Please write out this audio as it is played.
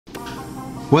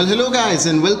Well, hello guys,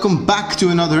 and welcome back to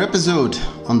another episode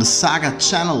on the SAGA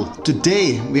channel.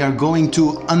 Today we are going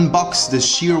to unbox the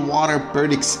Shearwater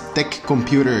Perdix tech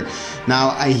computer.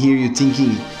 Now I hear you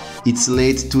thinking, it's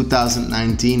late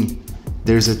 2019,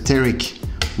 there's a Perdix.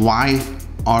 Why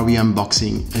are we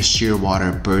unboxing a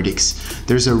Shearwater Perdix?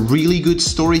 There's a really good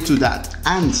story to that,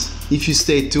 and if you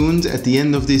stay tuned at the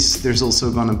end of this, there's also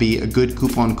gonna be a good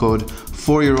coupon code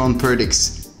for your own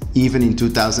Perdix, even in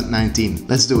 2019.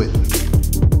 Let's do it.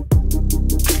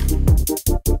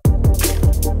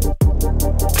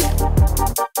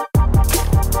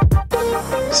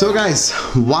 So guys,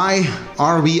 why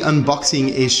are we unboxing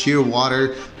a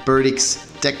Shearwater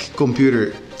Perdix tech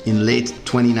computer in late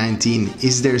 2019?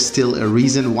 Is there still a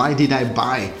reason? Why did I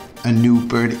buy a new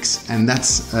Perdix? And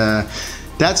that's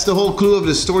the whole clue of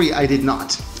the story. I did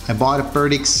not. I bought a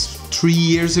Perdix 3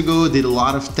 years ago, did a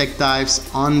lot of tech dives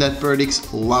on that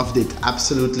Perdix, loved it,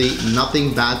 absolutely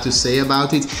nothing bad to say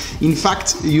about it. In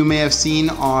fact, you may have seen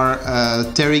our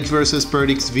Perdix versus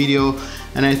Perdix video,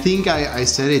 and I think I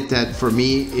said it that for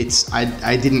me,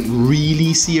 I didn't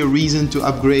really see a reason to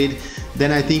upgrade.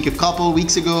 Then I think a couple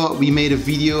weeks ago, we made a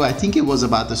video, I think it was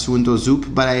about the Suunto Zoop,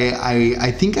 but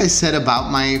I think I said about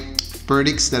my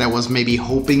Perdix that I was maybe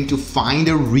hoping to find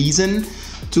a reason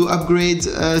to upgrade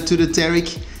to the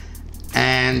Perdix.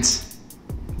 And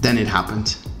then it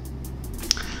happened.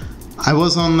 I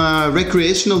was on a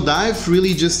recreational dive,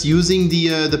 really just using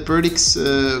the Perdix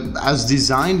as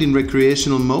designed in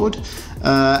recreational mode,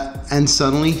 and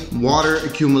suddenly water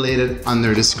accumulated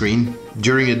under the screen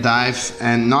during a dive,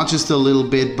 and not just a little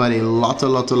bit, but a lot.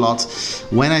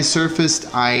 When I surfaced,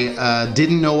 I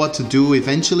didn't know what to do.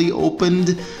 Eventually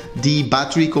opened the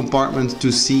battery compartment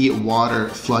to see water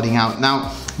flooding out.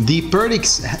 Now, the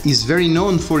Perdix is very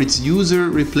known for its user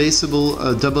replaceable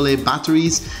AA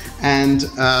batteries and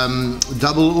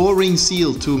double O-ring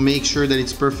seal to make sure that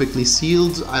it's perfectly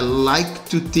sealed. I like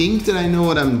to think that I know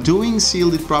what I'm doing,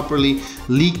 sealed it properly,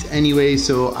 leaked anyway,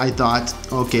 so I thought,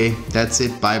 okay, that's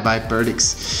it, bye-bye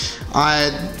Perdix.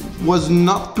 I was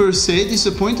not per se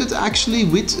disappointed actually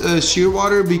with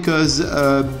Shearwater because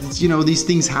you know, these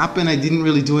things happen. I didn't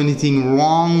really do anything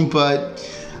wrong, but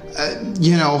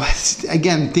you know,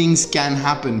 again, things can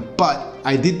happen. But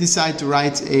I did decide to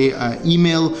write a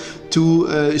email to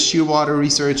Shearwater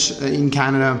Research in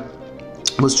Canada.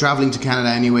 I was traveling to Canada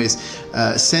anyways,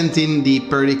 sent in the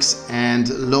Perdix, and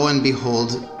lo and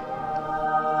behold,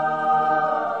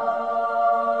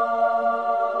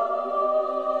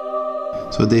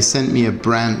 so they sent me a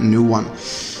brand new one.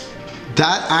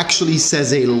 That actually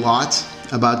says a lot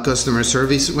about customer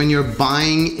service. When you're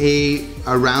buying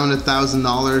around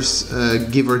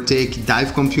 $1,000 give or take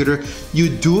dive computer, you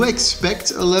do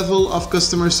expect a level of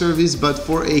customer service, but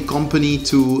for a company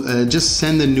to just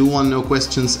send a new one, no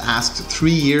questions asked,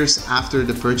 3 years after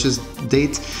the purchase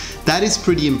date, that is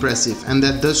pretty impressive, and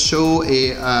that does show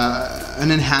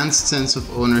an enhanced sense of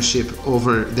ownership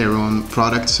over their own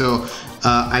product. So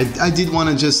I did want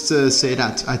to just say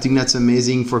that I think that's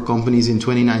amazing for companies in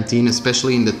 2019,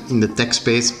 especially in the tech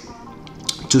space,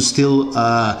 to still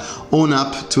own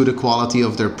up to the quality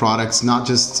of their products, not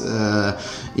just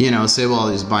you know, say, well,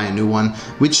 I'll just buy a new one,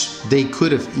 which they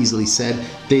could have easily said.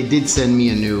 They did send me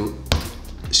a new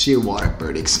Shearwater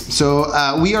Perdix. So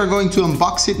we are going to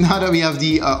unbox it now that we have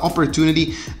the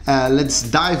opportunity. Let's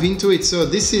dive into it. So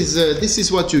this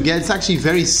is what you get. It's actually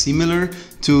very similar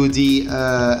to the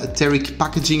Perdix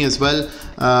packaging as well.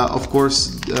 Of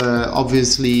course,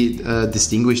 obviously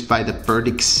distinguished by the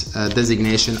Perdix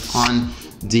designation on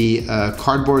the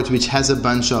cardboard, which has a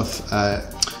bunch of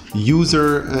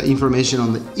user information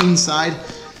on the inside.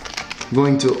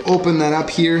 Going to open that up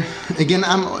here. Again,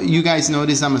 you guys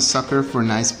notice I'm a sucker for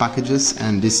nice packages,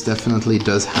 and this definitely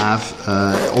does have,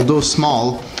 although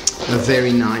small, a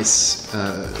very nice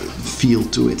feel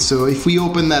to it. So if we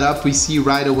open that up, we see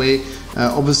right away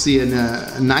obviously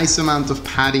a nice amount of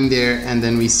padding there, and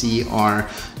then we see our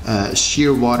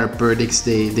Shearwater Perdix.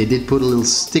 They did put a little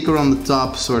sticker on the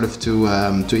top, sort of to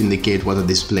indicate what the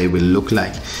display will look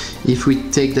like. If we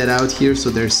take that out here, so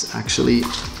there's actually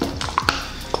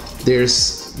the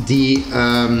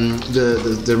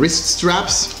wrist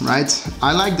straps, right?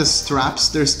 I like the straps.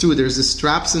 There's two. There's the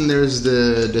straps and there's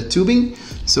the tubing.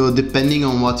 So depending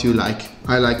on what you like,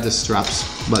 I like the straps,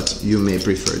 but you may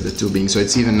prefer the tubing. So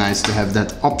it's even nice to have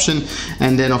that option.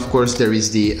 And then of course there is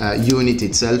the unit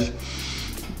itself.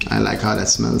 I like how that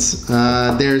smells.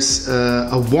 There's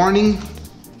a warning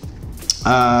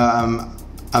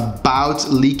about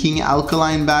leaking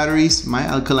alkaline batteries. My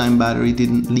alkaline battery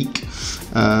didn't leak.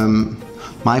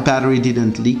 My battery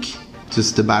didn't leak.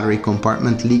 just the battery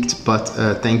compartment leaked, but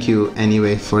thank you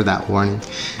anyway for that warning.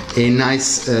 A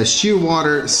nice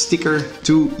Shearwater sticker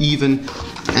too, even.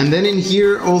 And then in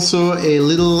here also a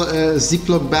little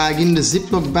Ziploc bag. In the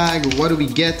Ziploc bag, what do we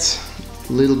get?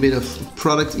 A little bit of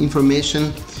product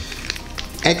information,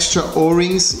 extra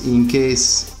O-rings in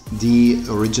case the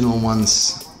original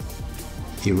ones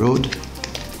erode.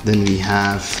 Then we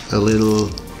have a little,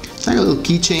 it's like a little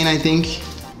keychain, I think,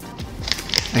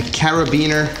 a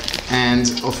carabiner,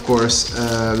 and of course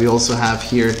we also have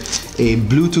here a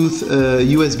Bluetooth,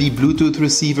 USB Bluetooth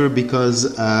receiver,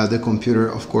 because the computer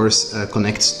of course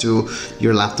connects to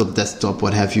your laptop, desktop,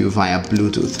 what have you, via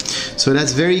Bluetooth. So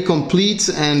that's very complete,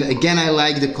 and again I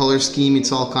like the color scheme.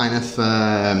 It's all kind of,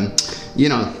 you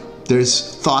know,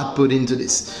 there's thought put into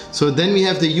this. So then we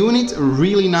have the unit,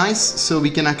 really nice, so we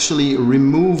can actually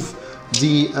remove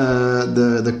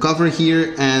the cover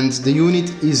here, and the unit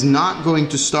is not going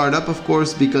to start up, of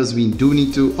course, because we do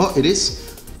need to, oh, it is.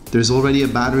 There's already a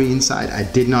battery inside. I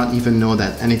did not even know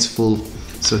that, and it's full.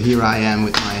 So here I am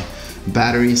with my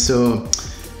battery. So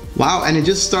wow, and it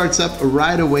just starts up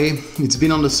right away. It's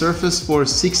been on the surface for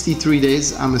 63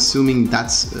 days. I'm assuming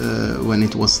that's when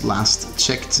it was last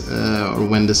checked, or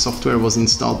when the software was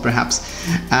installed perhaps.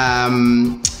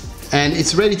 And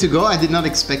it's ready to go. I did not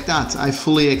expect that. I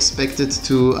fully expected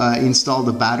to install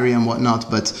the battery and whatnot,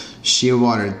 but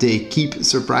Shearwater, they keep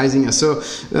surprising us. So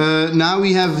now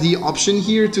we have the option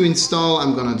here to install.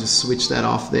 I'm gonna just switch that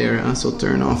off there, so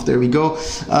turn off, there we go.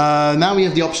 Now we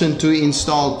have the option to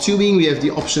install tubing. We have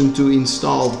the option to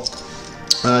install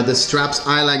the straps.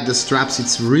 I like the straps,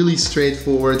 it's really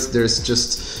straightforward. There's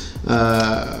just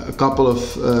a couple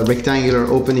of rectangular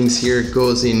openings here,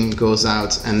 goes in, goes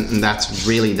out, and that's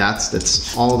really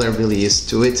that's all there really is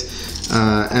to it.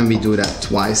 And we do that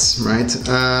twice, right?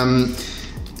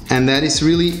 And that is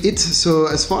really it. So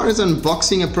as far as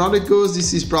unboxing a product goes,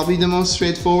 this is probably the most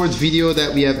straightforward video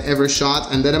that we have ever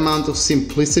shot, and that amount of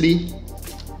simplicity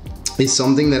is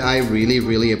something that I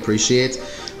really appreciate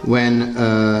when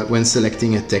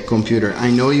selecting a tech computer. I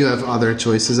know you have other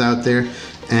choices out there,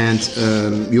 and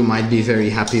you might be very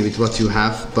happy with what you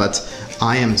have, but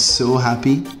I am so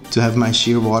happy to have my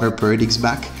Shearwater Perdix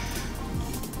back.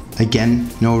 Again,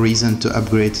 no reason to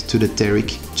upgrade to the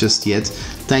Perdix just yet.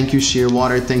 Thank you,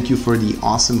 Shearwater. Thank you for the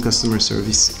awesome customer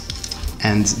service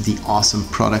and the awesome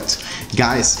product.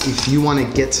 Guys, if you want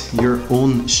to get your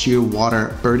own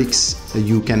Shearwater Perdix,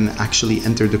 you can actually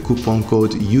enter the coupon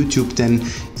code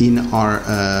YouTube10 in our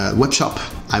web shop.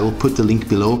 I will put the link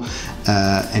below,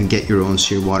 and get your own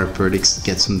Shearwater Perdix,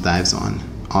 get some dives on.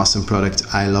 Awesome product,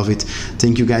 I love it.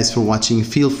 Thank you guys for watching.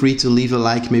 Feel free to leave a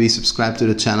like, maybe subscribe to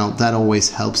the channel, that always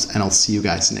helps, and I'll see you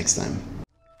guys next time.